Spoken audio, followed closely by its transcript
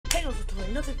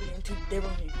another video, and today we're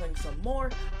going to be playing some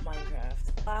more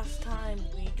Minecraft. Last time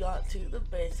we got to the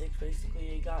basics.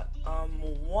 Basically, we got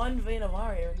one vein of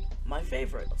iron, my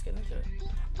favorite. Let's get into it.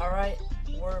 Alright,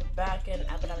 we're back in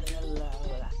okay,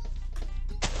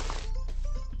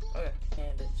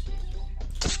 and it's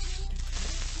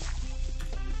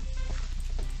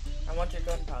I want your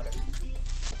gunpowder.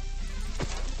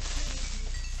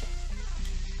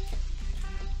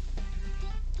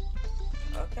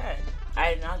 Okay,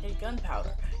 I did not get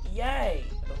gunpowder. Yay!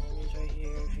 The homies right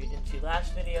here. If you didn't see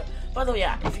last video, by the way,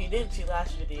 yeah, if you didn't see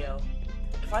last video,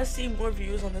 if I see more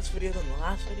views on this video than the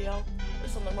last video,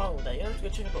 there's something wrong with that. You have to go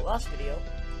check out the last video.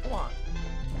 Come on,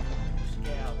 just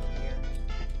get out of here.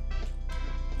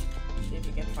 See if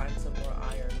we can find some more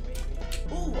iron, maybe.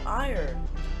 Ooh, iron.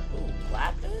 Ooh,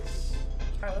 lapis.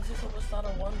 All right, let's just hope it's not a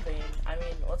one vein. I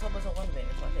mean, let's hope it's a one vein.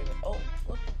 It's my favorite. Oh,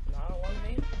 look, not a one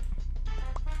vein.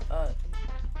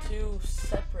 Two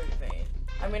separate veins.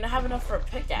 I mean, I have enough for a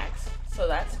pickaxe, so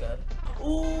that's good.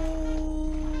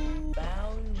 Ooh,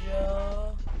 found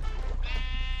ya.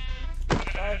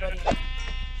 Sorry, buddy.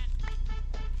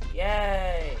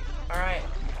 Yay! All right,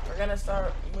 we're gonna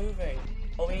start moving.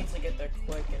 Oh, we need to get there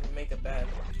quick and make a bed.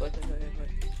 Quick.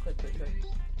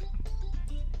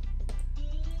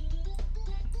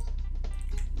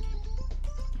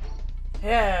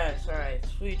 Yes, all right.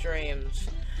 Sweet dreams.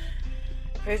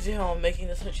 Crazy how I'm making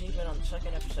this achievement on the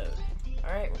second episode.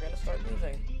 Alright, we're gonna start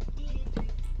moving.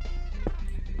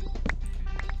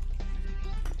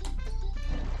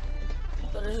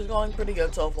 So this is going pretty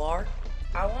good so far.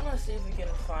 I wanna see if we can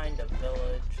find a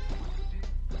village.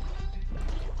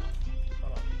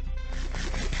 Hold on.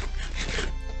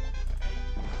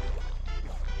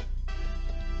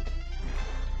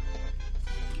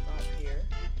 Stop here.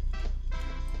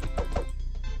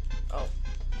 Oh,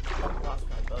 I lost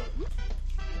my boat.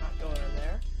 Going in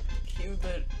there. Cue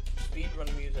the speedrun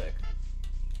music.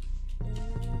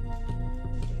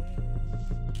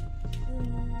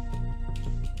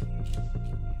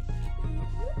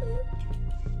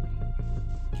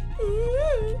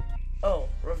 Oh,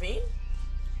 ravine?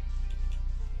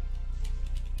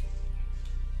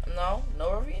 No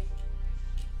ravine?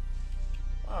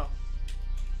 Oh.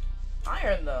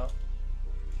 Iron though.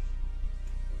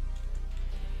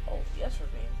 Oh, yes,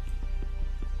 ravine.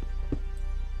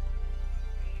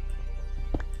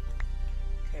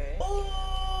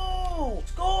 Oh!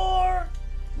 Score!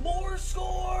 More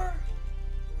score!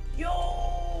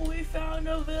 Yo! We found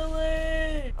a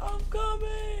village! I'm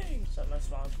coming! Set my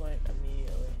spawn point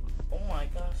immediately. Oh my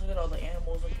gosh, look at all the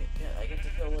animals I get to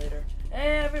kill later.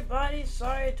 Hey everybody!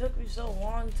 Sorry it took me so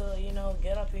long to,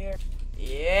 get up here.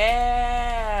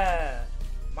 Yeah!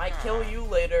 Might kill you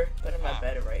later. Put in my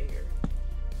bed right here.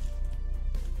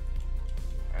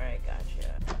 Alright,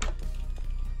 gotcha.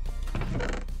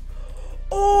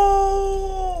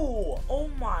 Oh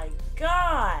my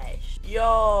gosh!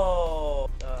 Yo!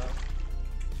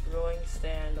 Growing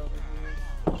stand over here.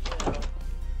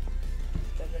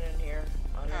 Stepping in here.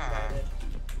 Uninvited.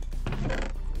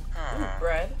 Ooh,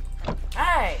 bread.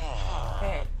 Hey!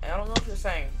 Hey, I don't know if you're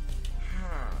saying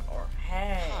or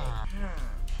hey.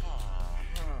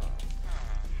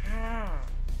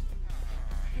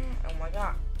 Oh my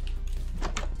god.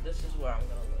 This is where I'm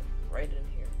gonna live. Right in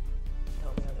here.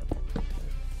 Tell me how to.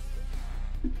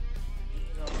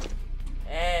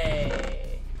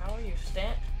 Hey, how are you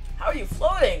How are you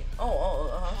floating? Is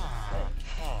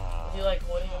he like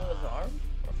holding him with his arm?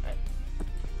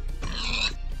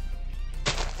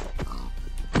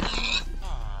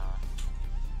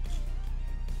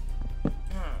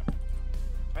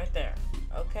 Right there.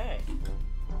 Okay.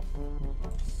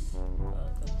 Cook this.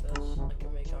 I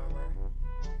can make armor.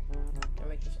 I can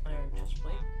make this iron chest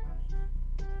plate.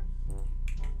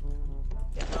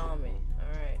 Get on me.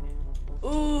 Alright.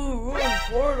 Ooh, ruined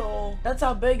portal. That's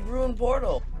how big ruined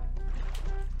portal.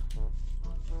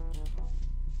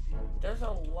 There's a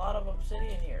lot of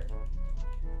obsidian here.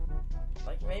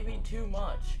 Like maybe too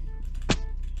much.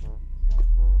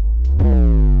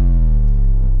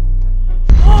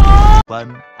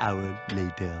 1 hour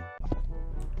later.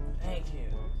 Thank you.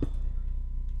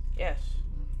 Yes.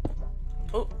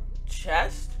 Oh,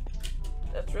 chest?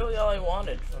 That's really all I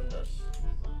wanted from this.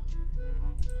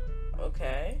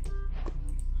 Okay.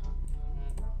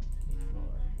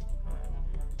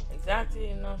 Exactly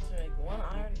enough to make one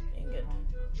iron ingot.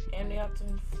 And we have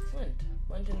some flint.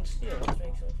 Flint and steel. Let's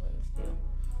make some flint and steel.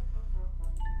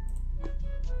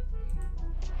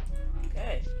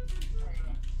 Okay.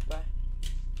 Bye.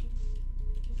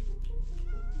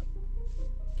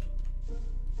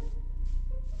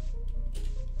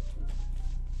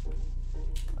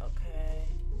 Okay.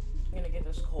 I'm gonna get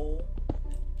this coal.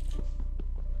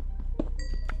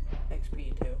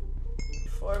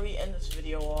 we end this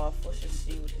video off, let's just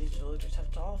see what these villagers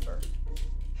have to offer.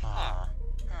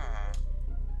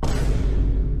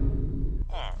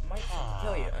 Might have to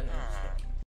kill you.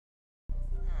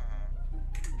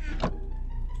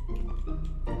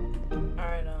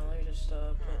 Alright, let me just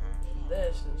put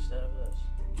this instead of this.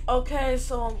 Okay,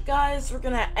 so guys, we're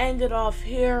gonna end it off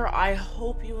here. I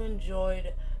hope you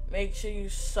enjoyed. Make sure you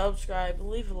subscribe,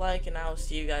 leave a like, and I'll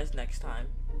see you guys next time.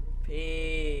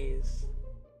 Peace.